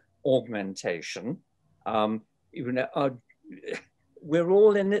choose augmentation, you know, we're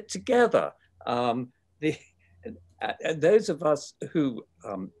all in it together. Those of us who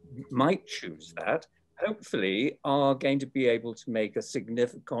might choose that, hopefully are going to be able to make a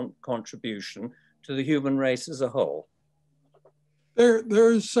significant contribution to the human race as a whole.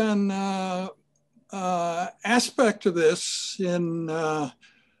 There's an aspect to this in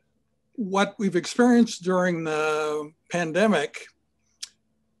what we've experienced during the pandemic.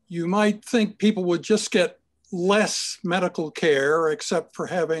 You might think people would just get less medical care except for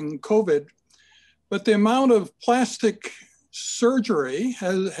having COVID, but the amount of plastic surgery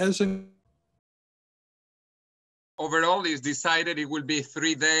has overall is decided it will be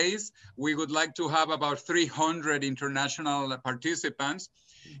 3 days. We would like to have about 300 international participants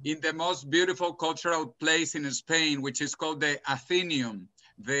in the most beautiful cultural place in Spain, which is called the Athenaeum,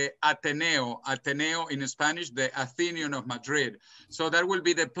 the Ateneo in Spanish, the Athenaeum of Madrid. So that will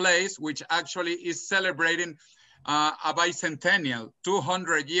be the place which actually is celebrating a bicentennial,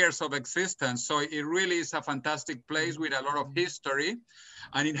 200 years of existence. So it really is a fantastic place with a lot of history.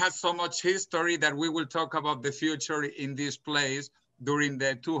 And it has so much history that we will talk about the future in this place during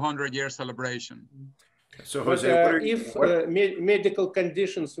the 200-year celebration. So, Jose, if medical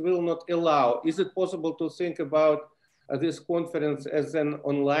conditions will not allow, is it possible to think about this conference as an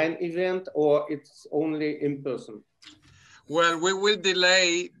online event, or it's only in person? Well, we will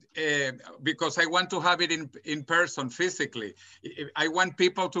delay because I want to have it in person, physically. I want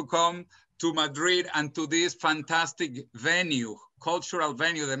people to come to Madrid and to this fantastic venue, cultural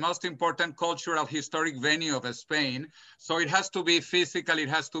venue, the most important cultural historic venue of Spain. So it has to be physical, it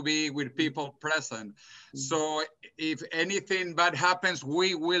has to be with people present. So if anything bad happens,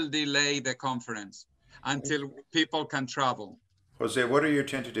 we will delay the conference until people can travel. Jose, what are your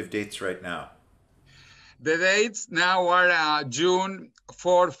tentative dates right now? The dates now are June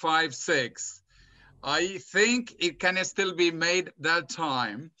 4, 5, 6. I think it can still be made that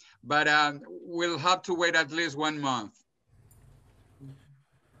time, but we'll have to wait at least 1 month.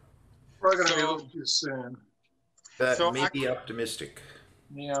 We're going to be able to do soon. That may be optimistic.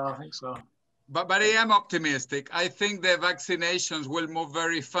 Yeah, I think so. But I am optimistic. I think the vaccinations will move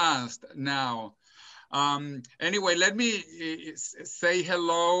very fast now. Anyway, let me say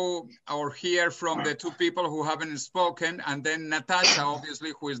hello or hear from the two people who haven't spoken, and then Natasha,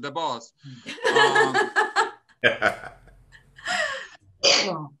 obviously, who is the boss.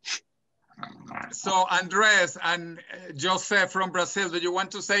 So Andres and Jose from Brazil, do you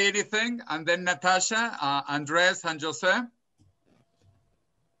want to say anything? And then Natasha, Andres and Jose?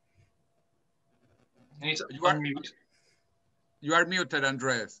 You are muted,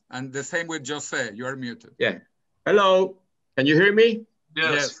 Andres. And the same with Jose, you are muted. Yeah. Hello, can you hear me?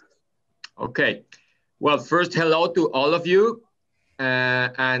 Yes. Okay. Well, first, hello to all of you.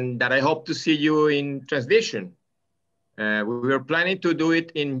 And that I hope to see you in transition. We were planning to do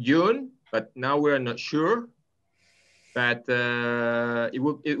it in June, but now we're not sure. But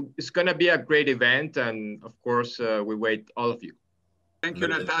it's gonna be a great event. And of course, we wait all of you. Thank you,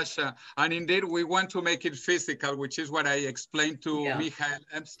 Natasha. And indeed, we want to make it physical, which is what I explained to Michael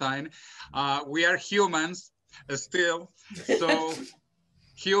Epstein. We are humans still, so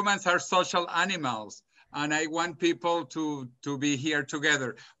humans are social animals. And I want people to be here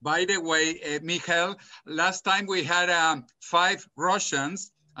together. By the way, Michael, last time we had 5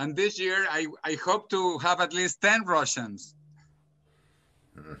 Russians, and this year I hope to have at least 10 Russians.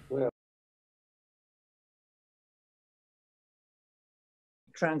 Well,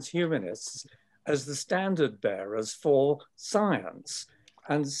 transhumanists as the standard bearers for science.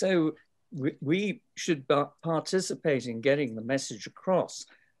 And so we should participate in getting the message across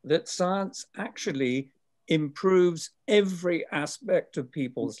that science actually improves every aspect of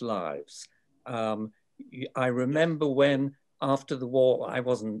people's lives. I remember when after the war, I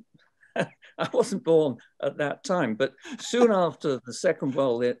wasn't born at that time, but soon after the Second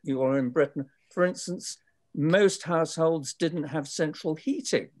World War in Britain, for instance, most households didn't have central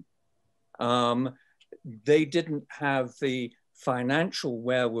heating. They didn't have the financial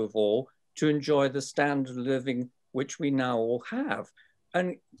wherewithal to enjoy the standard of living which we now all have.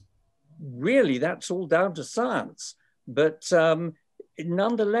 And really, that's all down to science. But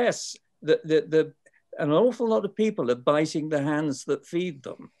nonetheless, an awful lot of people are biting the hands that feed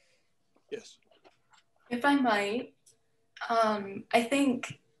them. Yes. If I might, I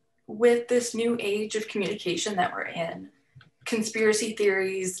think with this new age of communication that we're in, conspiracy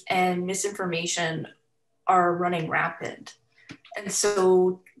theories and misinformation are running rampant. And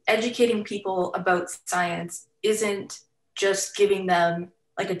so educating people about science isn't just giving them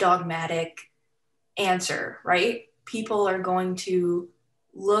like a dogmatic answer, right? People are going to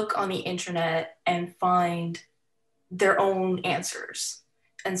look on the internet and find their own answers.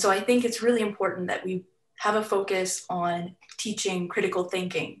 And so I think it's really important that we have a focus on teaching critical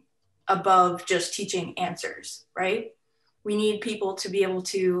thinking above just teaching answers, right? We need people to be able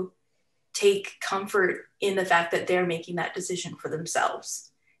to take comfort in the fact that they're making that decision for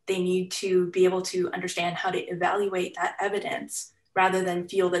themselves. They need to be able to understand how to evaluate that evidence rather than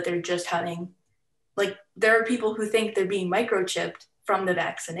feel that they're just having, like, there are people who think they're being microchipped from the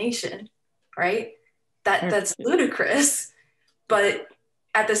vaccination, right? That's ludicrous. But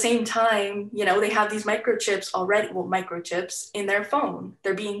at the same time, you know, they have these microchips already, well, microchips in their phone.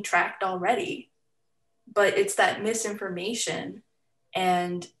 They're being tracked already. But it's that misinformation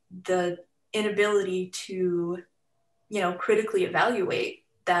and the inability to, you know, critically evaluate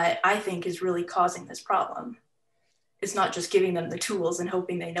that I think is really causing this problem. It's not just giving them the tools and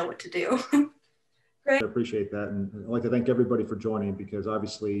hoping they know what to do. Great. I appreciate that. And I'd like to thank everybody for joining, because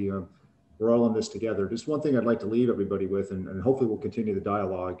obviously we're all in this together. Just one thing I'd like to leave everybody with, and hopefully we'll continue the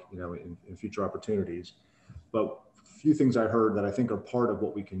dialogue, you know, in future opportunities. But a few things I heard that I think are part of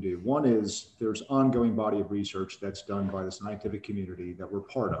what we can do. One is there's ongoing body of research that's done by the scientific community that we're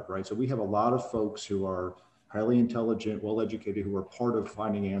part of, right? So we have a lot of folks who are highly intelligent, well-educated, who are part of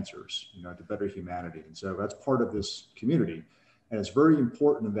finding answers, you know, to better humanity. And so that's part of this community. And it's very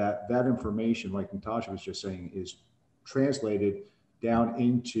important that that information, like Natasha was just saying, is translated down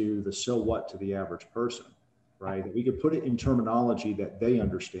into the so what to the average person, right? That we could put it in terminology that they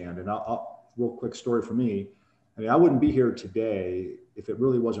understand. And I'll real quick story for me. I mean, I wouldn't be here today if it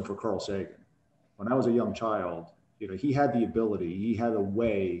really wasn't for Carl Sagan. When I was a young child, you know, he had the ability, he had a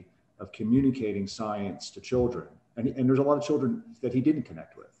way of communicating science to children. And there's a lot of children that he didn't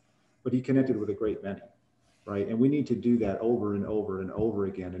connect with, but he connected with a great many. right? And we need to do that over and over and over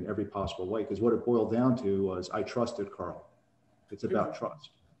again in every possible way, because what it boiled down to was, I trusted Carl. It's about trust,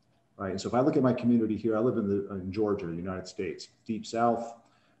 right? And so if I look at my community here, I live in Georgia, United States, deep South.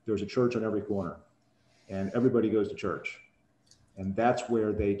 There's a church on every corner, and everybody goes to church. And that's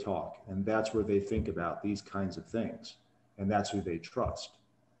where they talk, and that's where they think about these kinds of things. And that's who they trust.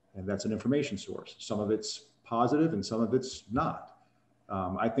 And that's an information source. Some of it's positive and some of it's not.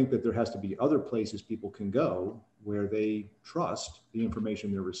 I think that there has to be other places people can go where they trust the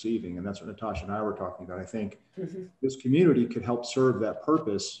information they're receiving. And that's what Natasha and I were talking about. I think this community could help serve that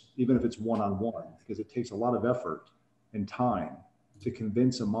purpose, even if it's one-on-one, because it takes a lot of effort and time to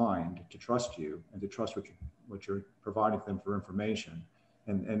convince a mind to trust you and to trust what you're providing them for information.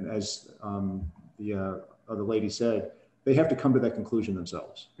 And as the other lady said, they have to come to that conclusion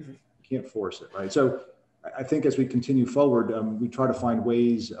themselves. You can't force it, right? So I think as we continue forward, we try to find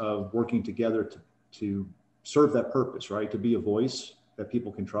ways of working together to serve that purpose, right? To be a voice that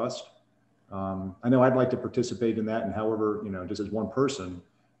people can trust. I know I'd like to participate in that, and however, just as one person,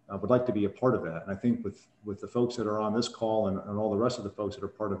 would like to be a part of that. And I think with the folks that are on this call and all the rest of the folks that are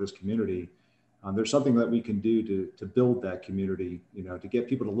part of this community, there's something that we can do to build that community, to get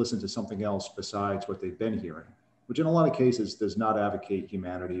people to listen to something else besides what they've been hearing, which in a lot of cases does not advocate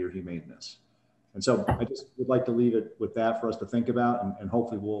humanity or humaneness. And so I just would like to leave it with that for us to think about, and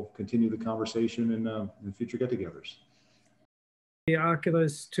hopefully we'll continue the conversation in future get-togethers. The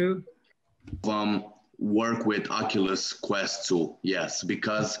Oculus 2? Work with Oculus Quest 2, yes,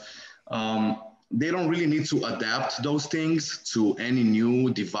 because they don't really need to adapt those things to any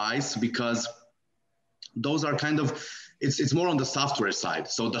new device, because those are kind of, it's more on the software side.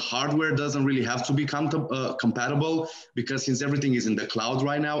 So the hardware doesn't really have to be compatible, because since everything is in the cloud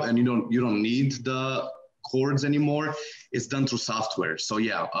right now and you don't need the cords anymore, it's done through software. So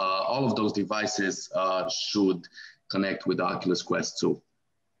yeah, all of those devices should connect with the Oculus Quest 2.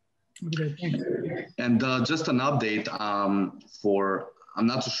 Okay, thank you. And just an update I'm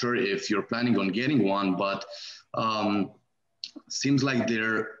not too sure if you're planning on getting one, but seems like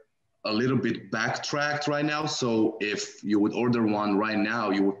they're a little bit backtracked right now. So if you would order one right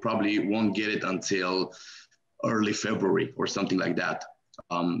now, you would probably won't get it until early February or something like that.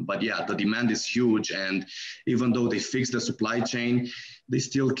 But yeah, the demand is huge. And even though they fixed the supply chain, they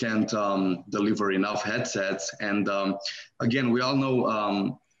still can't deliver enough headsets. And again, we all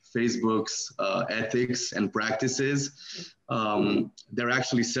know Facebook's ethics and practices. They're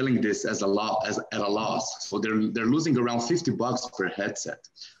actually selling this at a loss. So they're losing around $50 per headset.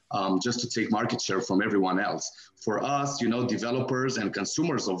 Just to take market share from everyone else. For us, developers and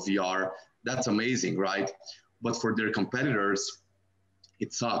consumers of VR, that's amazing, right? But for their competitors,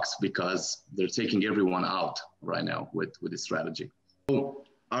 it sucks because they're taking everyone out right now with this strategy. So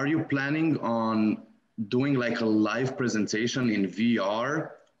are you planning on doing like a live presentation in VR,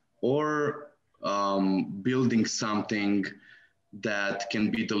 or building something that can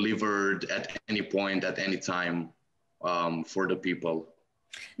be delivered at any point, at any time for the people?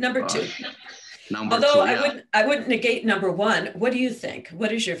 Number two. Although I wouldn't negate number one. What do you think?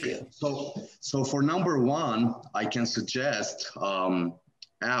 What is your view? So for number one, I can suggest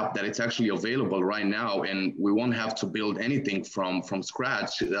app that it's actually available right now, and we won't have to build anything from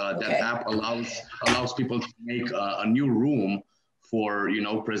scratch. That app allows people to make a new room for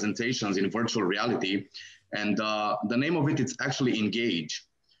presentations in virtual reality, and the name of it's actually Engage.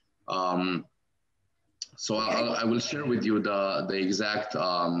 So I will share with you the exact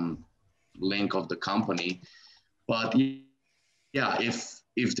link of the company. But yeah,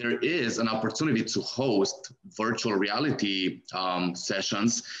 if there is an opportunity to host virtual reality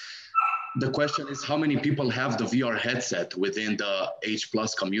sessions, the question is how many people have the VR headset within the H+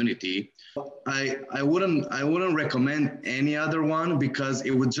 community. I wouldn't recommend any other one, because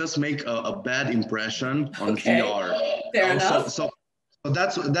it would just make a bad impression on VR. Fair enough. So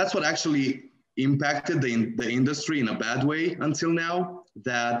that's what actually impacted the industry in a bad way until now,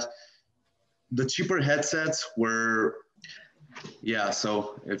 that the cheaper headsets were,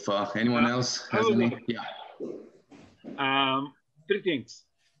 so if anyone else has any, Three things.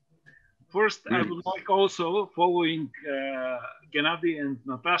 First, I would like also, following Gennady and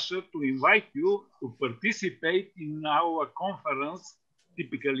Natasha, to invite you to participate in our conference,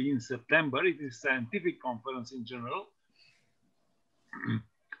 typically in September. It is a scientific conference in general,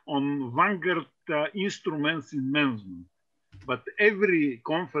 on vanguard instruments in management. But every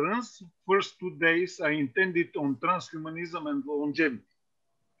conference, first 2 days are intended on transhumanism and longevity.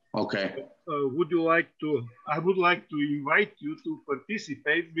 Okay. Would you like to, I would like to invite you to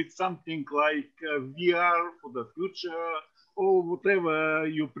participate with something like VR for the future, or whatever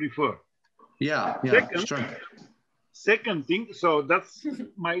you prefer. Yeah, sure. Second thing, so that's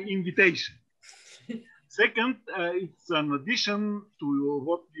my invitation. Second, it's an addition to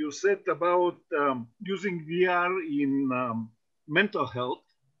what you said about using VR in mental health.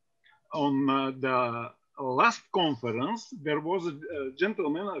 On the last conference, there was a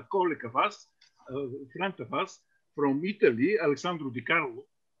gentleman, a colleague of us, a friend of us from Italy, Alessandro Di Carlo,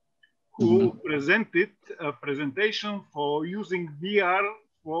 who presented a presentation for using VR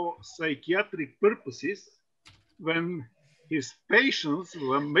for psychiatric purposes when his patients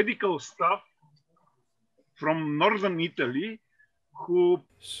were medical staff from northern Italy who...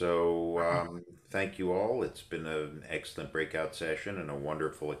 So thank you all. It's been an excellent breakout session and a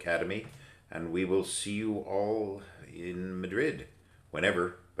wonderful academy. And we will see you all in Madrid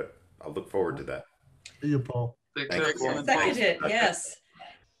whenever, but I'll look forward to that. See you, Paul. Seconded, yes.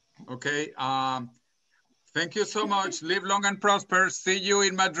 Okay. Thank you so much. Live long and prosper. See you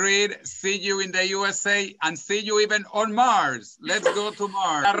in Madrid. See you in the USA, and see you even on Mars. Let's go to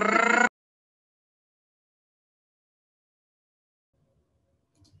Mars.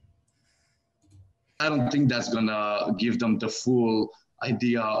 I don't think that's gonna give them the full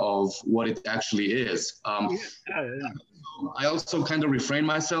idea of what it actually is. I also kind of refrain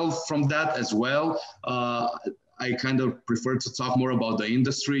myself from that as well. I kind of prefer to talk more about the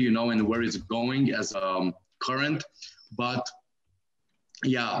industry, you know, and where it's going as current. But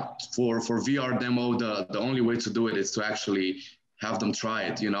yeah, for VR demo, the only way to do it is to actually have them try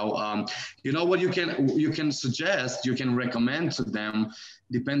it. You know what you can suggest, you can recommend to them,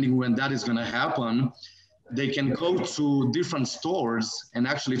 depending when that is going to happen. They can go to different stores and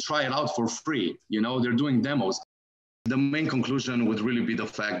actually try it out for free. You know, they're doing demos. The main conclusion would really be the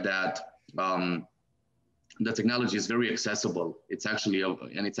fact that the technology is very accessible. It's actually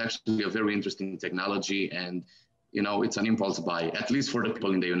a very interesting technology, and you know, it's an impulse buy, at least for the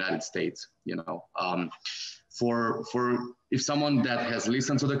people in the United States. You know, for if someone that has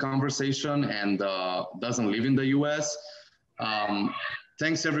listened to the conversation and doesn't live in the US,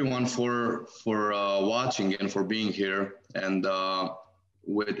 thanks everyone for watching and for being here, and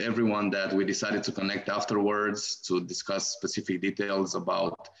with everyone that we decided to connect afterwards to discuss specific details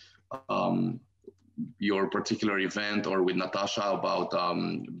about your particular event, or with Natasha about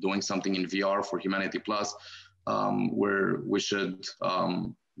doing something in VR for Humanity Plus, where we should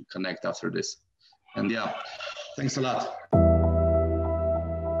connect after this. And yeah, thanks a lot.